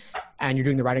samples, and you're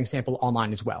doing the writing sample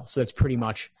online as well. So it's pretty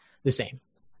much the same.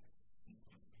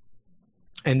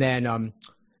 And then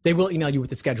they will email you with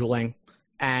the scheduling,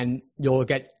 and you'll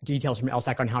get details from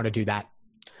LSAC on how to do that.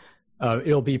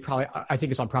 It'll be probably, I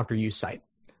think it's on ProctorU's site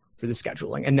for the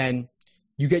scheduling. And then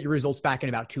you get your results back in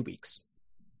about 2 weeks.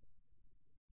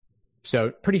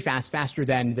 So pretty fast, faster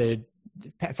than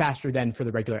for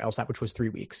the regular LSAT, which was 3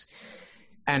 weeks.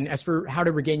 And as for how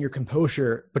to regain your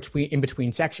composure in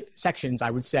between sections, I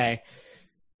would say,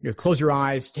 close your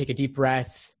eyes, take a deep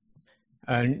breath,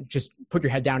 and just put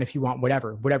your head down if you want,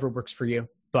 whatever works for you.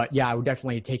 But yeah, I would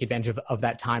definitely take advantage of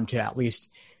that time to at least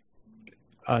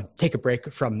take a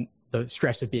break from the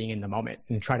stress of being in the moment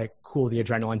and try to cool the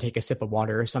adrenaline, take a sip of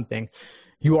water or something.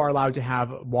 You are allowed to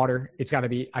have water. It's got to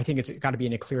be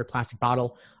in a clear plastic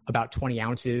bottle, about 20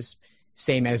 ounces,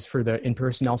 same as for the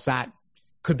in-person LSAT.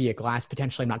 Could be a glass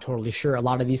potentially, I'm not totally sure. A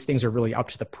lot of these things are really up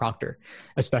to the proctor,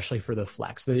 especially for the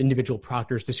Flex, the individual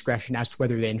proctor's discretion as to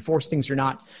whether they enforce things or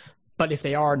not. But if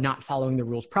they are not following the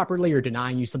rules properly or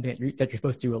denying you something that you're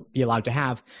supposed to be allowed to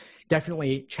have,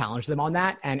 definitely challenge them on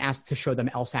that and ask to show them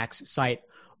LSAC's site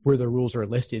where the rules are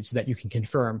listed so that you can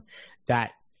confirm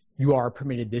that you are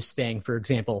permitted this thing. For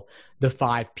example, the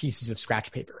 5 pieces of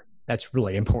scratch paper. That's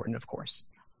really important, of course.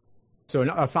 So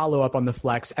a follow-up on the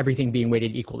Flex, everything being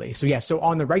weighted equally. So so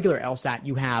on the regular LSAT,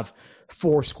 you have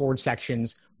 4 scored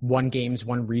sections, 1 games,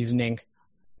 1 reasoning,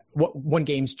 1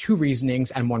 games, 2 reasonings,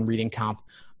 and 1 reading comp.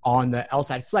 On the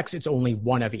LSAT-Flex, it's only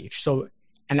 1 of each. So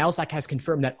an LSAC has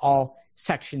confirmed that all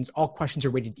questions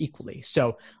are weighted equally.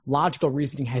 So logical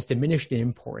reasoning has diminished in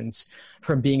importance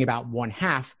from being about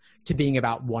 1/2 to being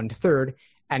about 1/3.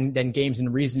 And then games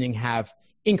and reasoning have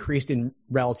increased in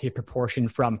relative proportion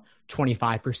from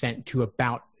 25% to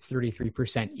about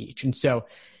 33% each. And so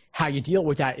how you deal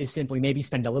with that is simply maybe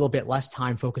spend a little bit less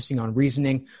time focusing on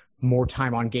reasoning, more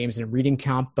time on games and reading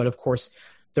comp. But of course,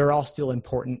 they're all still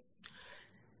important.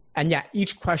 And yeah,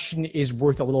 each question is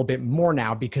worth a little bit more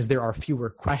now because there are fewer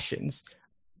questions.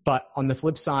 But on the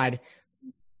flip side,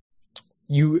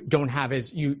 you don't have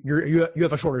you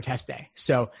have a shorter test day.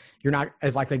 So you're not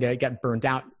as likely to get burned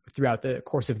out throughout the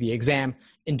course of the exam.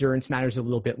 Endurance matters a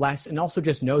little bit less. And also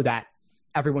just know that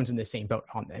everyone's in the same boat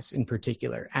on this in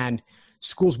particular. And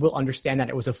schools will understand that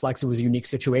it was a Flex, it was a unique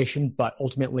situation, but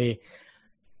ultimately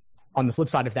on the flip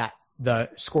side of that, the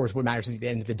score is what matters at the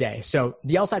end of the day. So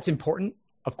the LSAT's important,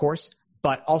 of course,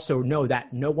 but also know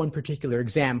that no one particular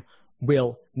exam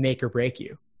will make or break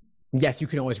you. Yes, you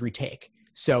can always retake.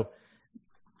 So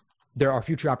there are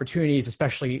future opportunities,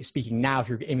 especially speaking now, if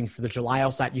you're aiming for the July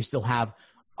LSAT, you still have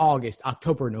August,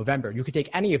 October, November. You could take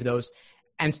any of those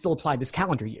and still apply this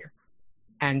calendar year.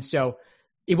 And so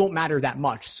it won't matter that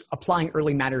much. Applying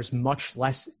early matters much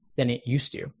less than it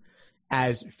used to.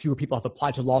 As fewer people have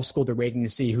applied to law school, they're waiting to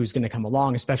see who's going to come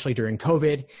along, especially during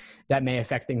COVID. That may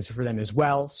affect things for them as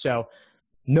well. So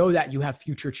know that you have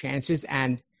future chances,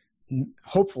 and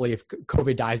hopefully if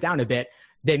COVID dies down a bit,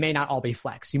 they may not all be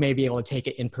Flex. You may be able to take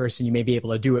it in person. You may be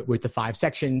able to do it with the 5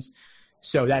 sections.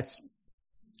 So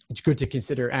it's good to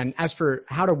consider. And as for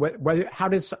how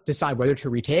to decide whether to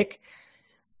retake,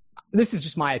 this is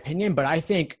just my opinion, but I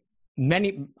think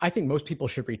most people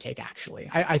should retake, actually.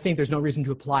 I think there's no reason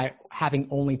to apply having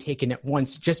only taken it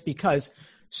once, just because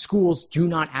schools do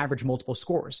not average multiple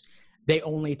scores. They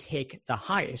only take the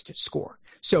highest score.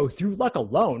 So through luck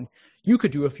alone, you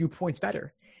could do a few points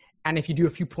better. And if you do a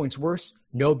few points worse,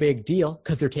 no big deal,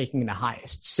 because they're taking the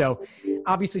highest. So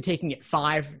obviously taking it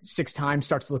 5-6 times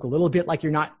starts to look a little bit like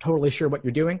you're not totally sure what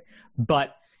you're doing.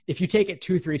 But if you take it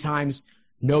 2-3 times,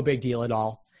 no big deal at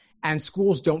all. And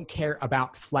schools don't care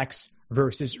about Flex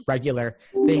versus regular.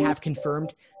 They have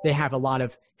confirmed they have a lot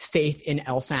of faith in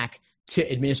LSAC to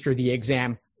administer the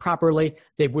exam properly.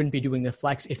 They wouldn't be doing the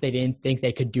Flex if they didn't think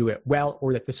they could do it well,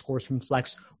 or that the scores from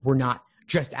Flex were not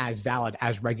just as valid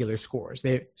as regular scores.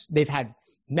 They've had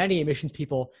many admissions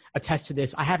people attest to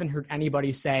this. I haven't heard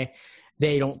anybody say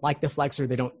they don't like the Flex or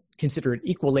they don't consider it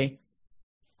equally.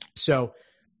 So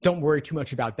don't worry too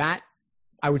much about that.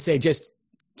 I would say just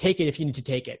take it if you need to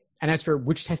take it. And as for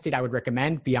which test date I would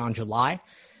recommend beyond July,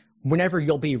 whenever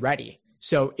you'll be ready.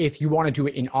 So if you want to do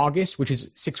it in August, which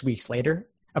is 6 weeks later,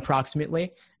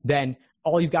 approximately, then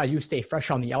all you've got to do is stay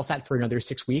fresh on the LSAT for another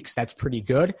 6 weeks. That's pretty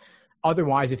good.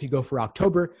 Otherwise, if you go for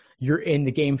October, you're in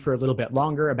the game for a little bit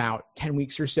longer, about 10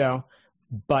 weeks or so.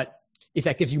 But if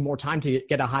that gives you more time to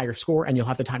get a higher score and you'll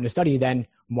have the time to study, then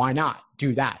why not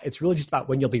do that? It's really just about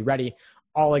when you'll be ready.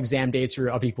 All exam dates are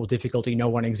of equal difficulty. No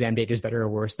one exam date is better or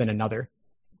worse than another.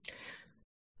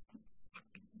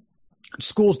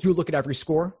 Schools do look at every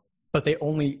score, but they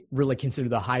only really consider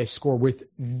the highest score, with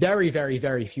very, very,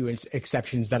 very few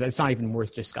exceptions that it's not even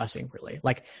worth discussing, really.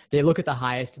 Like, they look at the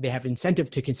highest, they have incentive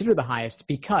to consider the highest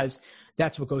because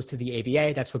that's what goes to the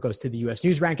ABA, that's what goes to the US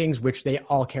News rankings, which they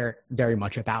all care very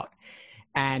much about.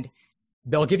 And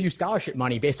they'll give you scholarship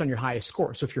money based on your highest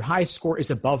score. So if your highest score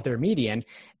is above their median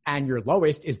and your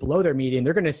lowest is below their median,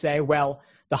 they're going to say, well,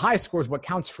 the highest score is what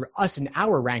counts for us in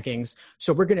our rankings,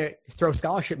 so we're going to throw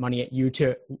scholarship money at you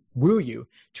to woo you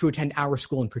to attend our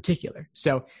school in particular.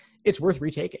 So it's worth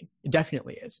retaking. It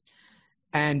definitely is.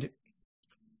 And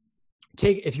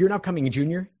if you're an upcoming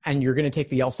junior and you're going to take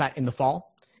the LSAT in the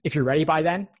fall, if you're ready by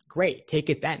then, great, take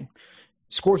it then.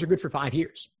 Scores are good for 5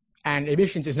 years. And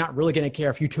admissions is not really going to care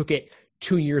if you took it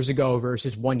 2 years ago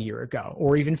versus 1 year ago,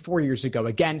 or even 4 years ago.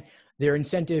 Again, their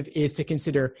incentive is to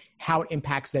consider how it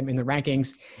impacts them in the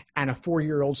rankings, and a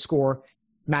 4-year-old score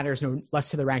matters no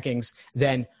less to the rankings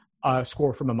than a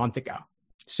score from a month ago.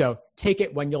 So take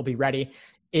it when you'll be ready.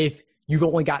 If you've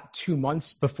only got 2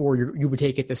 months before you would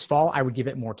take it this fall, I would give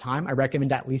it more time. I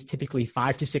recommend at least typically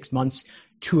 5 to 6 months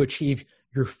to achieve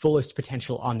your fullest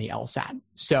potential on the LSAT.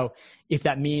 So if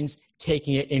that means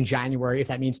taking it in January, if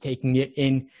that means taking it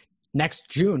in next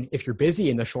June, if you're busy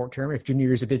in the short term, if junior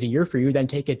year is a busy year for you, then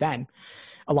take it then.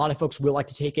 A lot of folks will like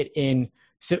to take it in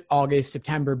August,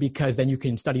 September, because then you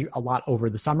can study a lot over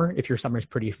the summer if your summer is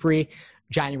pretty free.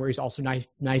 January is also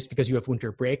nice because you have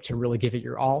winter break to really give it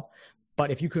your all. But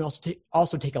if you can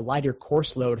also take a lighter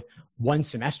course load one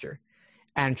semester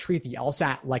and treat the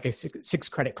LSAT like a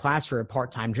 6-credit class for a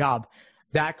part-time job,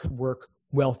 that could work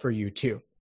well for you too.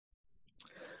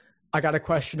 I got a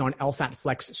question on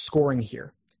LSAT-Flex scoring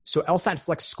here. So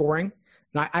LSAT-Flex scoring,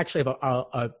 and I actually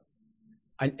have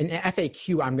an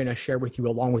FAQ I'm going to share with you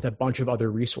along with a bunch of other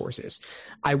resources.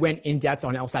 I went in depth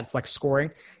on LSAT-Flex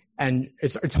scoring, and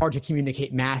it's hard to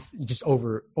communicate math just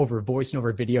over voice and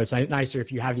over video. It's nicer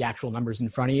if you have the actual numbers in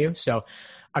front of you. So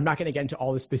I'm not going to get into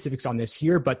all the specifics on this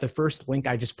here, but the first link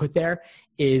I just put there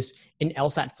is an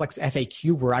LSAT-Flex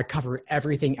FAQ where I cover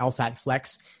everything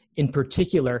LSAT-Flex. In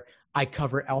particular, I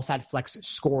cover LSAT-Flex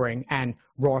scoring and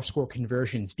raw score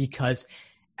conversions because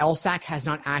LSAC has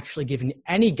not actually given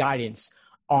any guidance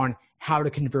on how to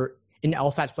convert an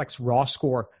LSAT-Flex raw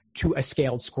score to a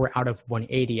scaled score out of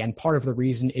 180. And part of the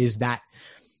reason is that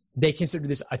they consider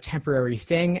this a temporary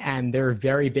thing, and they're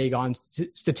very big on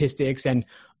statistics and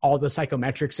all the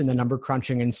psychometrics and the number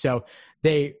crunching. And so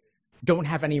they don't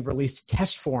have any released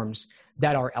test forms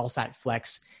that are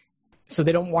LSAT-Flex. So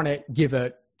they don't want to give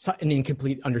an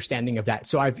incomplete understanding of that.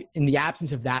 So in the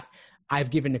absence of that, I've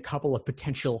given a couple of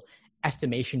potential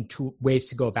estimation ways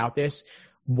to go about this.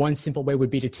 One simple way would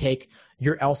be to take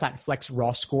your LSAT-Flex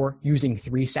raw score using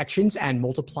 3 sections and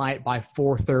multiply it by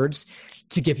 4/3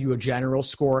 to give you a general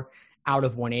score out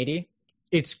of 180.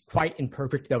 It's quite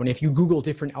imperfect though. And if you Google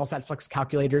different LSAT-Flex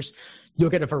calculators,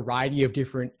 you'll get a variety of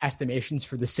different estimations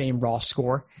for the same raw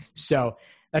score. So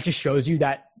that just shows you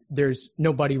that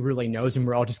nobody really knows, and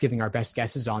we're all just giving our best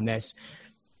guesses on this.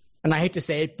 And I hate to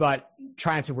say it, but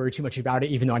try not to worry too much about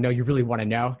it, even though I know you really want to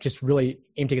know. Just really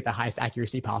aim to get the highest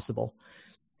accuracy possible.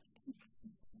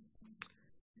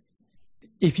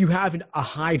 If you have a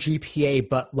high GPA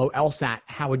but low LSAT,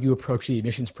 how would you approach the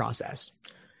admissions process?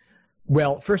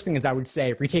 Well, first thing is I would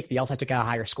say retake the LSAT to get a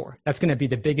higher score. That's going to be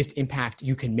the biggest impact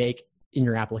you can make in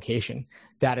your application.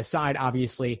 That aside,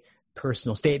 obviously,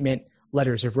 personal statement,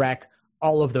 letters of rec,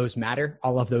 all of those matter.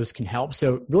 All of those can help.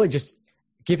 So really just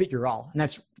give it your all. And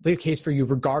that's the case for you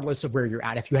regardless of where you're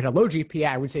at. If you had a low GPA,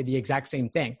 I would say the exact same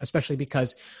thing, especially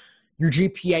because your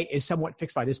GPA is somewhat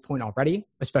fixed by this point already,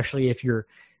 especially if you're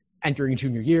entering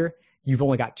junior year. You've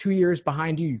only got 2 years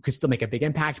behind you. You could still make a big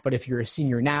impact. But if you're a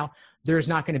senior now, there's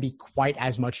not going to be quite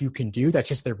as much you can do. That's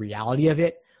just the reality of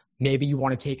it. Maybe you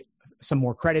want to take some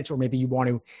more credits, or maybe you want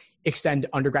to extend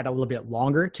undergrad a little bit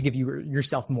longer to give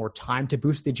yourself more time to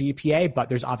boost the GPA. But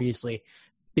there's obviously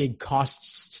big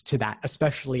costs to that,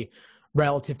 especially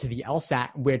relative to the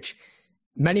LSAT, which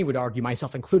many would argue,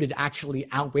 myself included, actually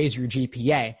outweighs your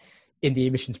GPA in the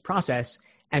admissions process.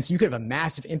 And so you could have a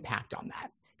massive impact on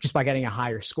that just by getting a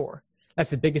higher score. That's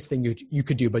the biggest thing you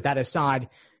could do. But that aside,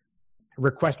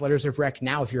 request letters of rec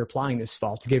now if you're applying this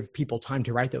fall to give people time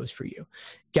to write those for you.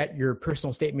 Get your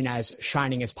personal statement as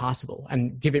shining as possible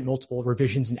and give it multiple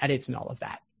revisions and edits and all of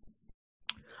that.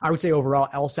 I would say overall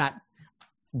LSAT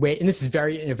weight, and this is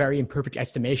a very imperfect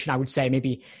estimation, I would say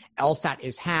maybe LSAT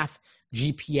is half,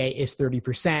 GPA is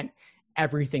 30%,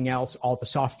 everything else, all the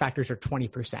soft factors are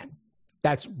 20%.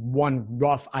 That's one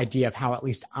rough idea of how at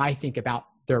least I think about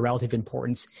their relative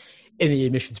importance in the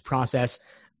admissions process.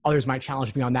 Others might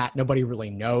challenge me on that. Nobody really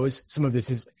knows. Some of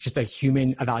this is just a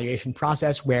human evaluation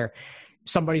process where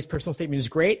somebody's personal statement is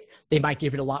great. They might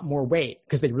give it a lot more weight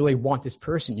because they really want this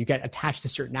person. You get attached to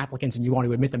certain applicants and you want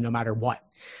to admit them no matter what.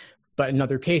 But in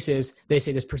other cases, they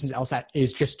say this person's LSAT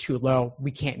is just too low.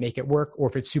 We can't make it work. Or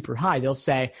if it's super high, they'll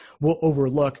say, we'll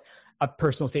overlook a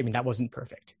personal statement that wasn't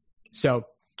perfect. So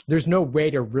there's no way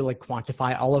to really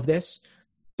quantify all of this,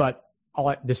 but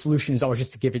the solution is always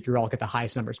just to give it your all, get the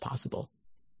highest numbers possible.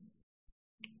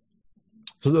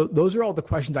 So those are all the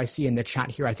questions I see in the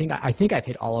chat here. I think I've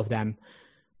hit all of them.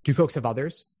 Do folks have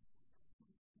others?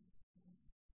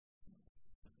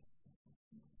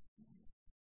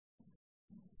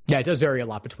 Yeah, it does vary a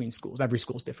lot between schools. Every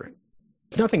school is different.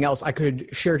 If nothing else, I could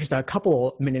share just a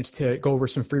couple minutes to go over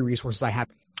some free resources I have.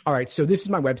 All right, so this is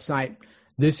my website.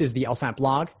 This is the LSAT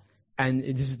blog, and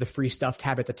this is the free stuff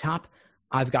tab at the top.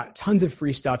 I've got tons of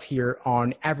free stuff here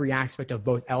on every aspect of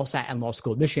both LSAT and law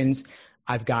school admissions.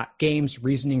 I've got games,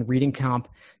 reasoning, reading comp,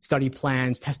 study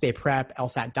plans, test day prep,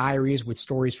 LSAT diaries with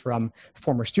stories from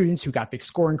former students who got big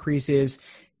score increases,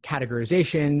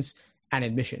 categorizations, and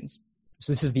admissions.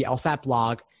 So this is the LSAT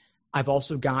blog. I've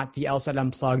also got the LSAT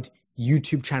Unplugged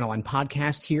YouTube channel and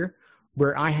podcast here,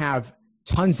 where I have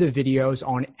tons of videos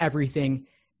on everything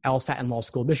LSAT and law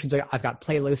school admissions. I've got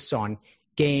playlists on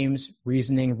games,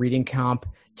 reasoning, reading comp,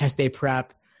 test day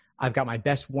prep. I've got my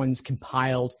best ones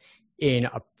compiled in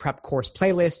a prep course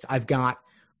playlist. I've got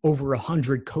over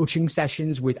 100 coaching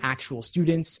sessions with actual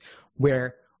students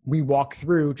where we walk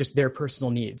through just their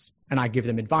personal needs and I give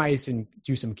them advice and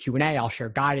do some Q&A. I'll share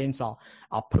guidance. I'll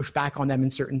push back on them in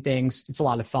certain things. It's a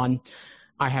lot of fun.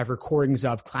 I have recordings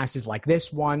of classes like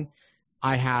this one.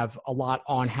 I have a lot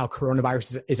on how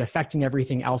coronavirus is affecting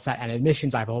everything LSAT and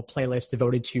admissions. I have a whole playlist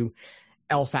devoted to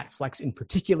LSAT-Flex in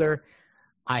particular.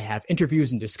 I have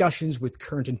interviews and discussions with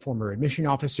current and former admission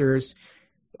officers.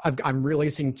 I'm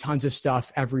releasing tons of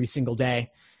stuff every single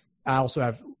day. I also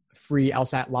have free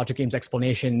LSAT logic games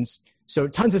explanations. So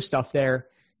tons of stuff there,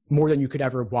 more than you could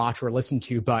ever watch or listen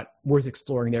to, but worth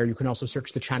exploring there. You can also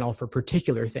search the channel for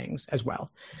particular things as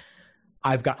well.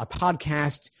 I've got a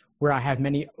podcast where I have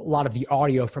a lot of the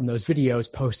audio from those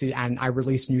videos posted, and I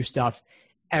release new stuff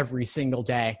every single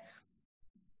day.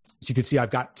 So you can see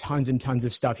I've got tons and tons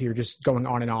of stuff here just going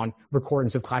on and on,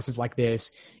 recordings of classes like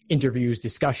this, interviews,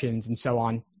 discussions, and so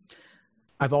on.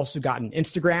 I've also got an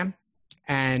Instagram,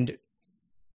 and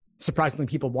surprisingly,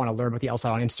 people want to learn about the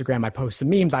LSAT on Instagram. I post some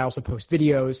memes. I also post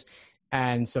videos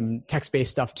and some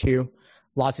text-based stuff too.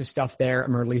 Lots of stuff there.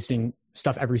 I'm releasing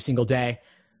stuff every single day.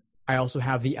 I also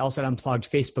have the LSAT Unplugged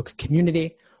Facebook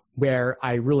community where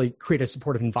I really create a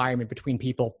supportive environment between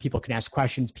people. People can ask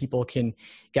questions. People can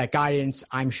get guidance.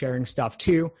 I'm sharing stuff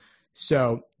too.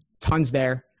 So tons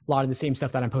there. A lot of the same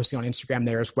stuff that I'm posting on Instagram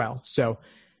there as well. So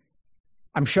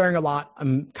I'm sharing a lot.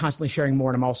 I'm constantly sharing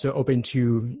more, and I'm also open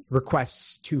to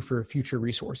requests too for future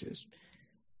resources.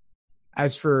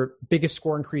 As for biggest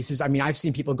score increases, I mean, I've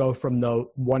seen people go from the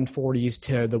 140s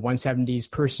to the 170s.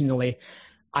 Personally,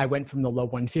 I went from the low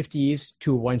 150s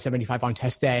to a 175 on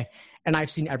test day, and I've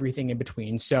seen everything in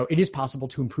between. So it is possible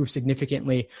to improve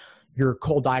significantly. Your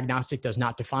cold diagnostic does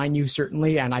not define you,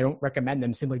 certainly, and I don't recommend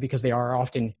them simply because they are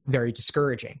often very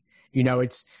discouraging. You know,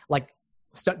 it's like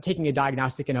taking a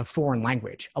diagnostic in a foreign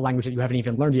language, a language that you haven't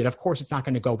even learned yet. Of course, it's not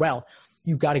going to go well.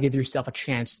 You've got to give yourself a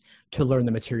chance to learn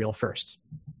the material first.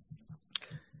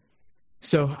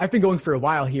 So I've been going for a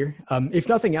while here. If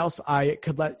nothing else, I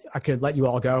could let you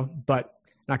all go, but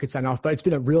I could sign off. But it's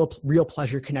been a real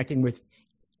pleasure connecting with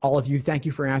all of you. Thank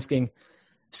you for asking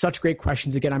such great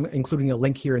questions. Again, I'm including a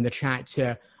link here in the chat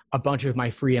to a bunch of my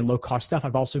free and low-cost stuff.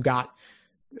 I've also got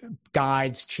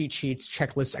guides, cheat sheets,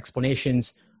 checklists,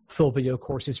 explanations, full video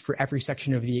courses for every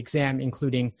section of the exam,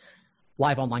 including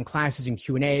live online classes and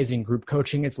Q&As and group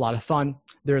coaching. It's a lot of fun.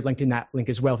 They're linked in that link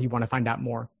as well if you want to find out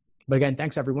more. But again,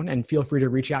 thanks everyone, and feel free to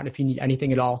reach out if you need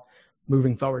anything at all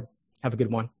moving forward. Have a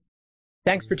good one.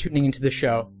 Thanks for tuning into the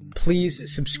show.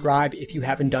 Please subscribe if you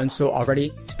haven't done so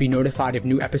already to be notified of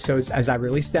new episodes as I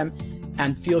release them,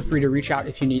 and feel free to reach out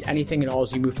if you need anything at all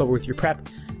as you move forward with your prep.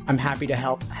 I'm happy to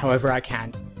help however I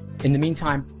can. In the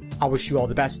meantime, I'll wish you all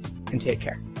the best and take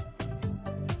care.